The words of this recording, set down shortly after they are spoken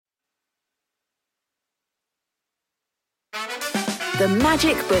The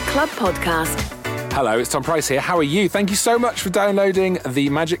Magic Book Club Podcast. Hello, it's Tom Price here. How are you? Thank you so much for downloading the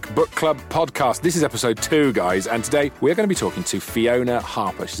Magic Book Club podcast. This is episode 2, guys, and today we're going to be talking to Fiona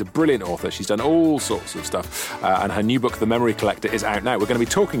Harper. She's a brilliant author. She's done all sorts of stuff, and her new book, The Memory Collector, is out now. We're going to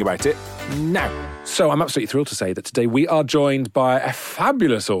be talking about it now. So I'm absolutely thrilled to say that today we are joined by a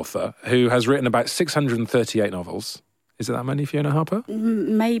fabulous author who has written about 638 novels. Is it that many, Fiona Harper?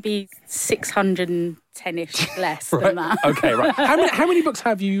 Maybe 610-ish less than that. Okay, right. How many books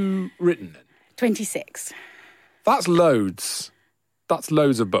have you written? 26. That's loads. That's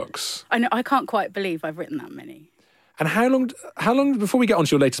loads of books. I know. I can't quite believe I've written that many. And how long before we get on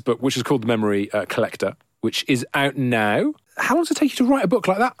to your latest book, which is called The Memory Collector, which is out now, how long does it take you to write a book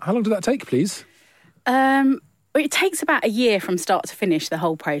like that? How long did that take, please? It takes about a year from start to finish, the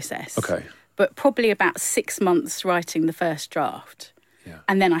whole process. Okay. But probably about 6 months writing the first draft. Yeah.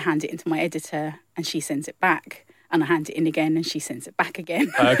 And then I hand it into my editor and she sends it back. And I hand it in again and she sends it back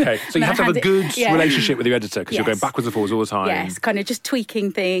again. Okay, so you have to have a good relationship with your editor because you're going backwards and forwards all the time. Yes, kind of just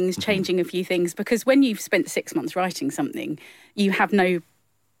tweaking things, changing a few things. Because when you've spent 6 months writing something, you have no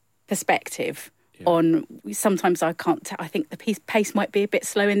perspective on... Sometimes I can't tell. I think the pace might be a bit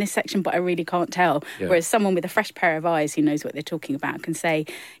slow in this section, but I really can't tell. Yeah. Whereas someone with a fresh pair of eyes who knows what they're talking about can say,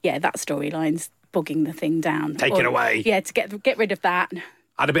 yeah, that storyline's bogging the thing down. Take it away. Yeah, to get rid of that.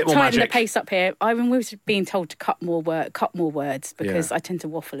 Add a bit more Tighten magic. the pace up here. I mean, we were being told to cut more words because I tend to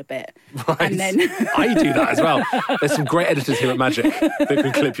waffle a bit. Right. And then I do that as well. There's some great editors here at Magic that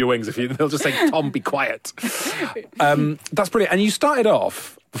can clip your wings they'll just say, Tom, be quiet. That's brilliant. And you started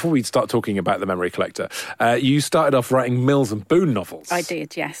off, before we start talking about The Memory Collector, you started off writing Mills and Boon novels. I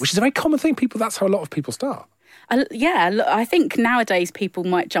did, yes. Which is a very common thing. That's how a lot of people start. I think nowadays people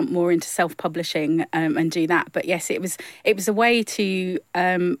might jump more into self-publishing and do that. But yes, it was a way to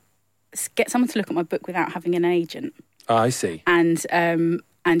get someone to look at my book without having an agent. Oh, I see. And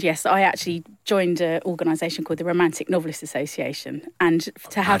yes, I actually joined an organisation called the Romantic Novelists Association. And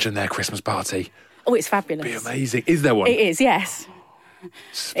Imagine their Christmas party. Oh, it's fabulous. It'd be amazing. Is there one? It is, yes.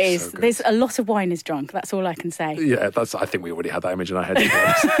 It is. So There's a lot of wine is drunk. That's all I can say. Yeah, I think we already had that image in our head.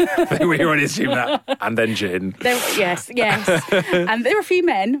 I think we already assumed that. And then gin. Yes. And there are a few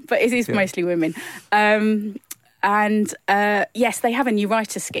men, but it is mostly women. Yes, they have a new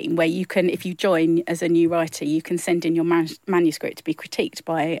writer scheme where you can, if you join as a new writer, you can send in your manuscript to be critiqued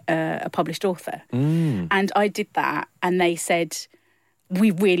by a published author. And I did that, and they said, we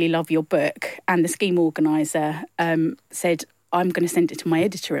really love your book. And the scheme organiser said, I'm going to send it to my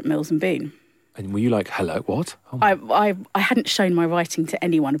editor at Mills and Boon. And were you like, hello, what? Oh I hadn't shown my writing to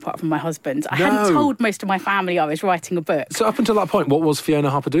anyone apart from my husband. I hadn't told most of my family I was writing a book. So up until that point, what was Fiona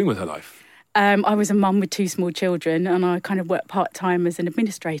Harper doing with her life? I was a mum with 2 small children, and I kind of worked part-time as an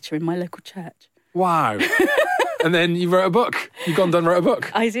administrator in my local church. Wow. And then you wrote a book. You've gone and wrote a book.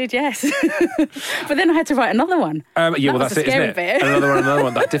 I did, yes. But then I had to write another one. That's it, isn't it? Bit. Another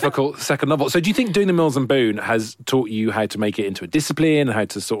one, that difficult second novel. So do you think doing the Mills and Boon has taught you how to make it into a discipline, how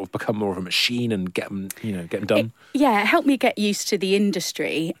to sort of become more of a machine and get them done? It helped me get used to the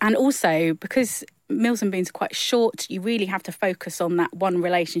industry. And also, because Mills and Boon's are quite short, you really have to focus on that one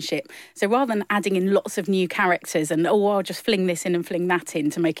relationship. So rather than adding in lots of new characters and, I'll just fling this in and fling that in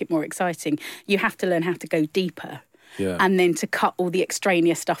to make it more exciting, you have to learn how to go deeper. Yeah. And then to cut all the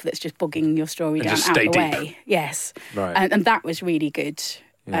extraneous stuff that's just bogging your story down out of the way. Yes. Right. And that was really good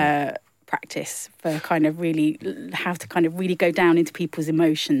practice for kind of really how to kind of really go down into people's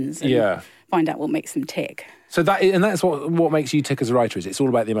emotions and find out what makes them tick. So that's what makes you tick as a writer. It's all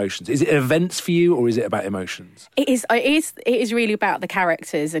about the emotions. Is it events for you, or is it about emotions? It is really about the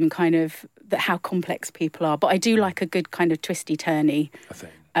characters and kind of how complex people are. But I do like a good kind of twisty turny. I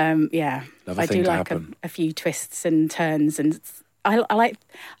think. I do like a few twists and turns, and I like.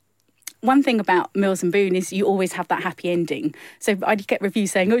 One thing about Mills and Boon is you always have that happy ending. So I'd get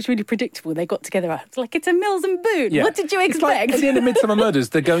reviews saying, it's really predictable. They got together. It's like, it's a Mills and Boon. Yeah. What did you expect? It's like at the end of Midsummer Murders,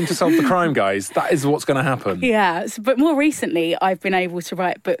 they're going to solve the crime, guys. That is what's going to happen. Yeah, but more recently, I've been able to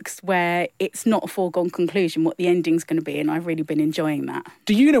write books where it's not a foregone conclusion what the ending's going to be, and I've really been enjoying that.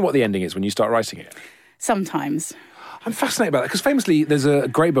 Do you know what the ending is when you start writing it? Sometimes. I'm fascinated about that because famously there's a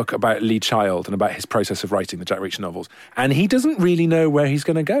great book about Lee Child and about his process of writing the Jack Reacher novels, and he doesn't really know where he's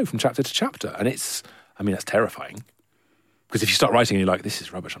going to go from chapter to chapter, and that's terrifying because if you start writing and you're like, this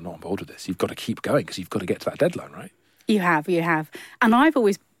is rubbish, I'm not on board with this, you've got to keep going because you've got to get to that deadline, right? You have. And I've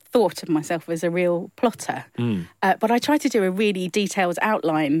always thought of myself as a real plotter, but I tried to do a really detailed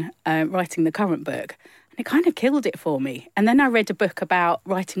outline writing the current book. And it kind of killed it for me. And then I read a book about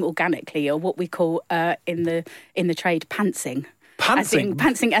writing organically, or what we call in the trade pantsing. Pantsing?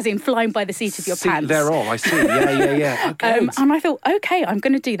 Pantsing as in flying by the seat of your pants. Thereof, I see. Yeah. Okay. And I thought, okay, I'm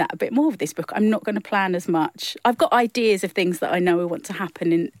going to do that a bit more with this book. I'm not going to plan as much. I've got ideas of things that I know I want to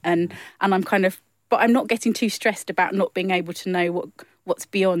happen, and I'm kind of, but I'm not getting too stressed about not being able to know what's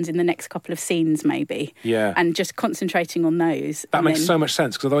beyond in the next couple of scenes, maybe. Yeah. And just concentrating on those. That makes so much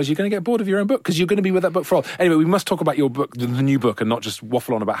sense, because otherwise you're going to get bored of your own book, because you're going to be with that book for all. Anyway, we must talk about your book, the new book, and not just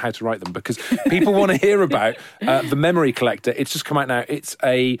waffle on about how to write them, because people want to hear about The Memory Collector. It's just come out now. It's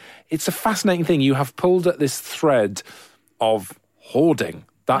a fascinating thing. You have pulled at this thread of hoarding.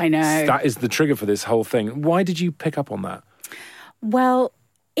 I know. That is the trigger for this whole thing. Why did you pick up on that? Well,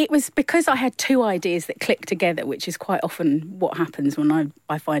 it was because I had two ideas that clicked together, which is quite often what happens when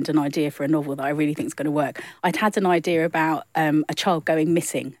I find an idea for a novel that I really think is going to work. I'd had an idea about a child going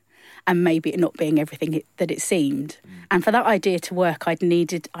missing and maybe it not being everything that it seemed. And for that idea to work, I knew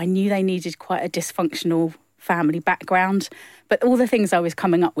they needed quite a dysfunctional family background, but all the things I was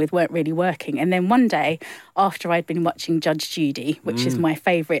coming up with weren't really working. And then one day, after I'd been watching Judge Judy, which is my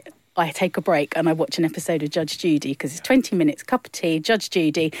favourite, I take a break and I watch an episode of Judge Judy because it's 20 minutes, cup of tea, Judge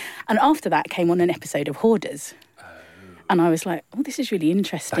Judy. And after that came on an episode of Hoarders. And I was like, oh, this is really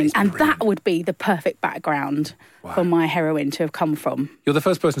interesting. And that would be the perfect background for my heroine to have come from. You're the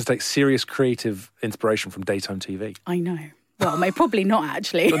first person to take serious creative inspiration from daytime TV. I know. Well, probably not,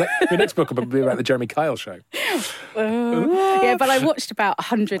 actually. Your next book will be about the Jeremy Kyle show. Yeah, but I watched about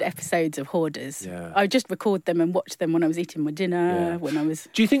 100 episodes of Hoarders. Yeah. I just record them and watch them when I was eating my dinner, when I was...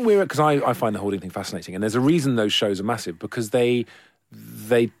 Do you think because I find the hoarding thing fascinating, and there's a reason those shows are massive, because they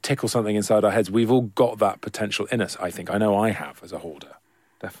tickle something inside our heads. We've all got that potential in us, I think. I know I have as a hoarder,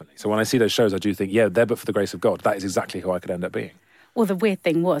 definitely. So when I see those shows, I do think, yeah, they're but for the grace of God. That is exactly who I could end up being. Well, the weird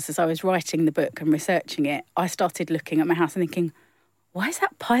thing was, as I was writing the book and researching it, I started looking at my house and thinking, why is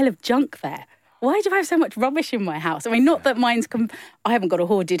that pile of junk there? Why do I have so much rubbish in my house? I mean, not that mine's... I haven't got a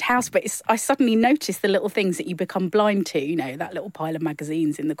hoarded house, but I suddenly noticed the little things that you become blind to, you know, that little pile of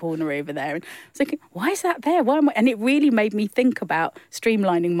magazines in the corner over there. And I was thinking, why is that there? And it really made me think about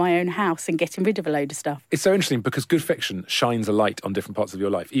streamlining my own house and getting rid of a load of stuff. It's so interesting because good fiction shines a light on different parts of your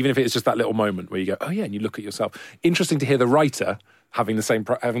life, even if it's just that little moment where you go, oh yeah, and you look at yourself. Interesting to hear the writer having the same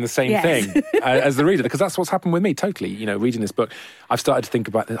thing as the reader, because that's what's happened with me totally. You know, reading this book, I've started to think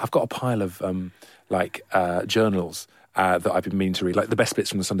about this. I've got a pile of journals that I've been meaning to read, like the best bits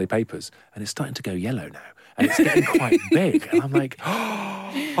from the Sunday papers, and it's starting to go yellow now, and it's getting quite big, and I'm like,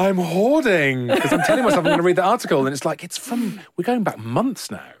 oh, I'm hoarding, because I'm telling myself I'm going to read the article, and it's like, we're going back months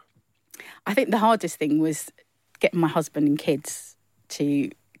now. I think the hardest thing was getting my husband and kids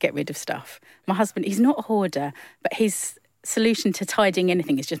to get rid of stuff. My husband, he's not a hoarder, but his solution to tidying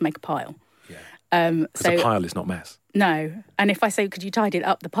anything is just make a pile. Yeah. So a pile is not mess. No. And if I say, could you tidy it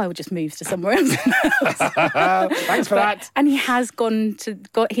up, the pile just moves to somewhere else. Thanks for that. And he has gone to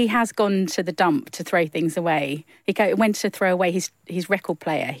the dump to throw things away. He went to throw away his record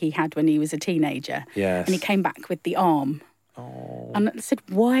player he had when he was a teenager. Yes. And he came back with the arm. Oh. And I said,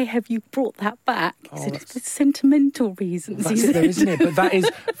 why have you brought that back? He said, it's for sentimental reasons. That's it, though, isn't it? But that is,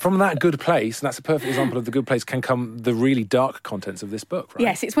 from that good place, and that's a perfect example of the good place, can come the really dark contents of this book, right?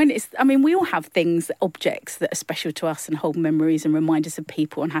 Yes, we all have things, objects that are special to us and hold memories and remind us of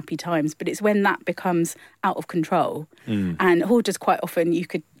people and happy times, but it's when that becomes out of control. And hoarders, quite often, you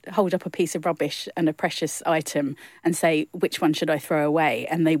could hold up a piece of rubbish and a precious item and say, which one should I throw away?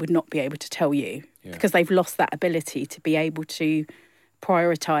 And they would not be able to tell you. Yeah. Because they've lost that ability to be able to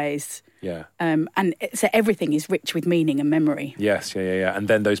prioritise. Yeah. And so everything is rich with meaning and memory. Yes, yeah. And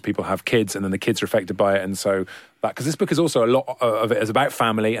then those people have kids, and then the kids are affected by it. And so because this book is also a lot of it is about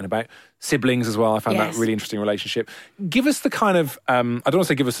family and about siblings as well. I found that really interesting relationship. Give us the kind of, I don't want to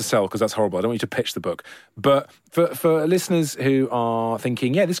say give us a sell because that's horrible. I don't want you to pitch the book. But for listeners who are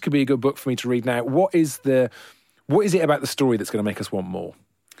thinking, yeah, this could be a good book for me to read now, what is it about the story that's going to make us want more?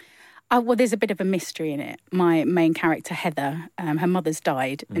 Well, there's a bit of a mystery in it. My main character, Heather, her mother's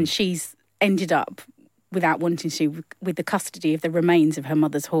died, and she's ended up, without wanting to, with the custody of the remains of her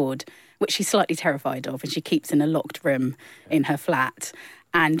mother's hoard, which she's slightly terrified of, and she keeps in a locked room in her flat.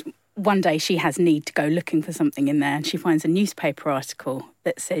 And one day she has need to go looking for something in there, and she finds a newspaper article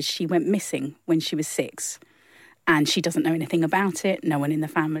that says she went missing when she was 6. And she doesn't know anything about it. No one in the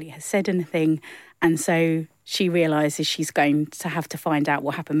family has said anything. And so she realises she's going to have to find out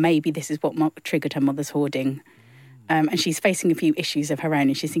what happened. Maybe this is what triggered her mother's hoarding. And she's facing a few issues of her own.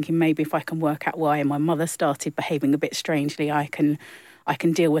 And she's thinking, maybe if I can work out why my mother started behaving a bit strangely, I can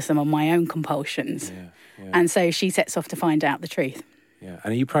deal with some of my own compulsions. Yeah. And so she sets off to find out the truth. Yeah.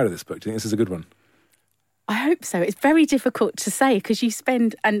 And are you proud of this book? Do you think this is a good one? I hope so. It's very difficult to say because you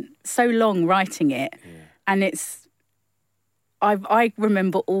spend so long writing it. Yeah. And I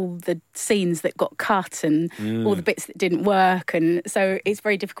remember all the scenes that got cut and all the bits that didn't work, and so it's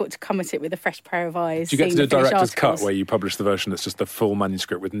very difficult to come at it with a fresh pair of eyes. Do you get to do a director's cut articles. where you publish the version that's just the full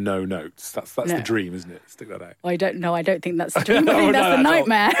manuscript with no notes? That's the dream, isn't it? Stick that out. I don't know. I don't think that's the dream. I think that's the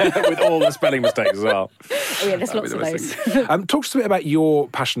nightmare. With all the spelling mistakes as well. Oh yeah, there's lots of those. Talk to us a bit about your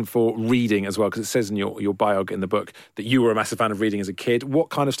passion for reading as well, because it says in your bio in the book that you were a massive fan of reading as a kid. What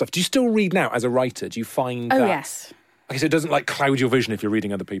kind of stuff? Do you still read now as a writer? Do you find that? Oh, yes. Okay, so it doesn't cloud your vision if you're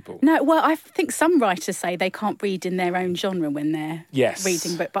reading other people? No, well, I think some writers say they can't read in their own genre when they're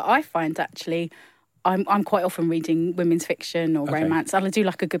reading, but I find actually I'm quite often reading women's fiction or romance. And I do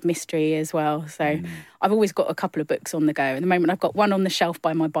like a good mystery as well. So I've always got a couple of books on the go. At the moment, I've got one on the shelf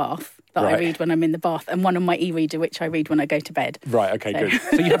by my bath that I read when I'm in the bath, and one on my e-reader, which I read when I go to bed. Right, okay, good.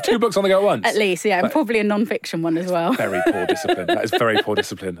 So you have 2 books on the go at once? At least, yeah, and probably a non-fiction one as well. Very poor discipline. That is very poor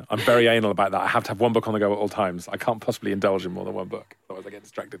discipline. I'm very anal about that. I have to have 1 book on the go at all times. I can't possibly indulge in more than 1 book, otherwise I get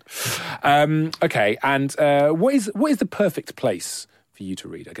distracted. Okay, and what is the perfect place for you to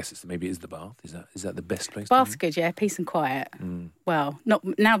read? I guess maybe it is the bath. Is that the best place? Bath's good, yeah. Peace and quiet. Well, not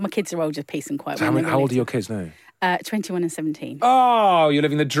now. My kids are older. Peace and quiet. So how old are your kids now? 21 and 17. Oh, you're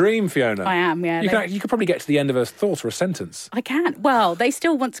living the dream, Fiona. I am, yeah. You could probably get to the end of a thought or a sentence. I can. Well, they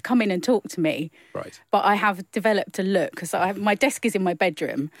still want to come in and talk to me. Right. But I have developed a look, because my desk is in my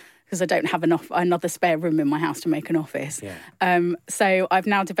bedroom, because I don't have another spare room in my house to make an office. Yeah. So I've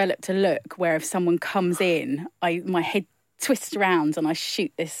now developed a look where if someone comes in, my head twists around and I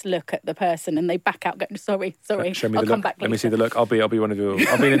shoot this look at the person, and they back out, going, sorry, Show me I'll the come look. back later. Let me see the look. I'll be one of your.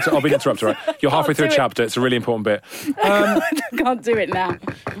 I'll be an interrupter. Right? You're halfway through a chapter. It's a really important bit. I can't do it now.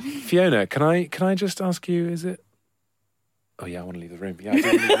 Fiona, can I just ask you? Is it? Oh yeah, I want to leave the room. Yeah, I do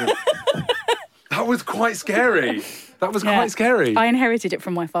want to leave the room. That was quite scary. That was quite scary. I inherited it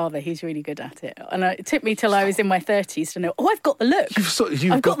from my father. He's really good at it. And it took me till I was in my 30s to know, I've got the look.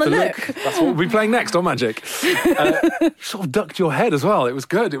 You've got the look. That's what we'll be playing next on Magic. You sort of ducked your head as well. It was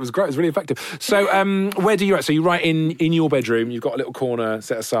good. It was great. It was really effective. So where do you write? So you write in your bedroom. You've got a little corner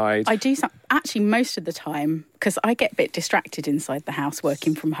set aside. I do actually most of the time, because I get a bit distracted inside the house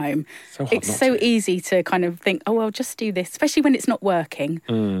working from home. It's so easy to kind of think, I'll just do this, especially when it's not working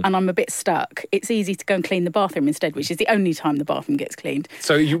and I'm a bit stuck. It's easy to go and clean the bathroom instead, which is the only time the bathroom gets cleaned.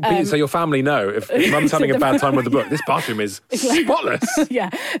 So your family know if mum's having a bad time with the book, this bathroom is spotless. Yeah.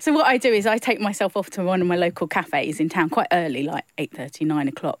 So what I do is I take myself off to one of my local cafes in town quite early, like 8:30, 9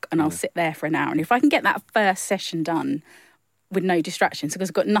 o'clock, and I'll sit there for an hour. And if I can get that first session done with no distractions, because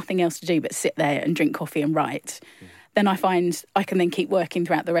I've got nothing else to do but sit there and drink coffee and write, then I find I can then keep working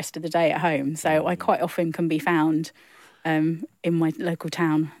throughout the rest of the day at home. So I quite often can be found in my local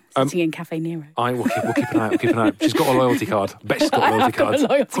town, sitting in Cafe Nero. We'll keep an eye out. Keep an eye out. She's got a loyalty card. Bet she's got a loyalty card.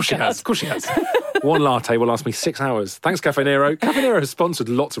 Of course she has. Of course she has. One latte will last me 6 hours. Thanks, Cafe Nero. Cafe Nero has sponsored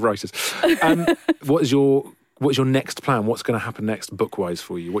lots of writers. What is your next plan? What's going to happen next, book-wise,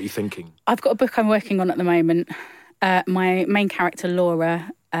 for you? What are you thinking? I've got a book I'm working on at the moment. My main character,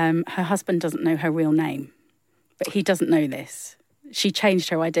 Laura, her husband doesn't know her real name, but he doesn't know this. She changed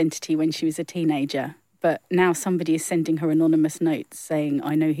her identity when she was a teenager, but now somebody is sending her anonymous notes saying,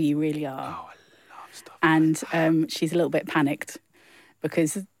 I know who you really are. Oh, I love stuff. And she's a little bit panicked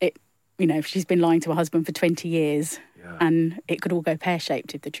because she's been lying to her husband for 20 years and it could all go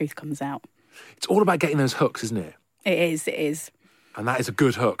pear-shaped if the truth comes out. It's all about getting those hooks, isn't it? It is. And that is a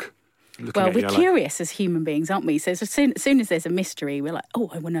good hook. We're curious as human beings, aren't we? So as soon as there's a mystery, we're like,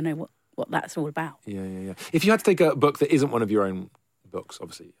 I want to know what that's all about. Yeah. If you had to take a book that isn't one of your own books,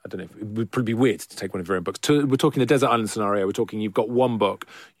 obviously, I don't know, it would probably be weird to take one of your own books. We're talking the desert island scenario. We're talking you've got one book,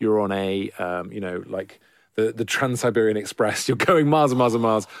 you're on a, like the Trans-Siberian Express, you're going miles and miles and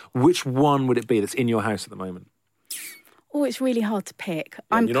miles. Which one would it be that's in your house at the moment? Oh, it's really hard to pick.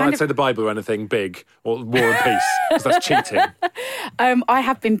 You're not allowed to say the Bible or anything big or War and Peace, because that's cheating. I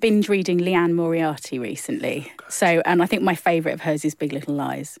have been binge reading Leanne Moriarty recently. And I think my favourite of hers is Big Little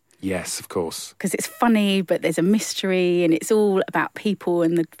Lies. Yes, of course. Because it's funny, but there's a mystery, and it's all about people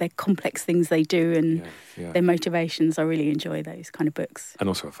and their complex things they do and their motivations. I really enjoy those kind of books. And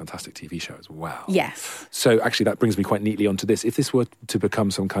also a fantastic TV show as well. Yes. So actually, that brings me quite neatly onto this. If this were to become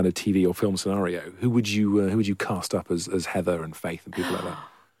some kind of TV or film scenario, who would you cast up as Heather and Faith and people like that?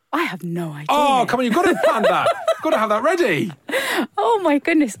 I have no idea. Oh, come on, you've got to plan that. You've got to have that ready. Oh my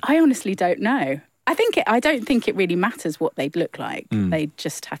goodness, I honestly don't know. I don't think it really matters what they'd look like. They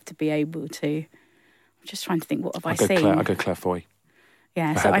just have to be able to. I'm just trying to think. What have I seen? I'll go Claire Foy.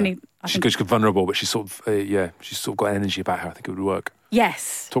 Yeah, so I think She's vulnerable, but she's sort of got energy about her. I think it would work.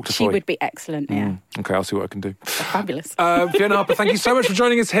 Yes, Talk to she Foy. would be excellent. Yeah, Okay, I'll see what I can do. fabulous. Fiona Harper, thank you so much for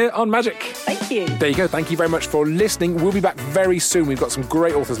joining us here on Magic. Thank you. There you go. Thank you very much for listening. We'll be back very soon. We've got some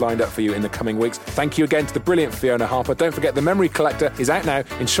great authors lined up for you in the coming weeks. Thank you again to the brilliant Fiona Harper. Don't forget, The Memory Collector is out now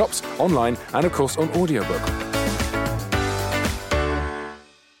in shops, online, and of course on audiobook.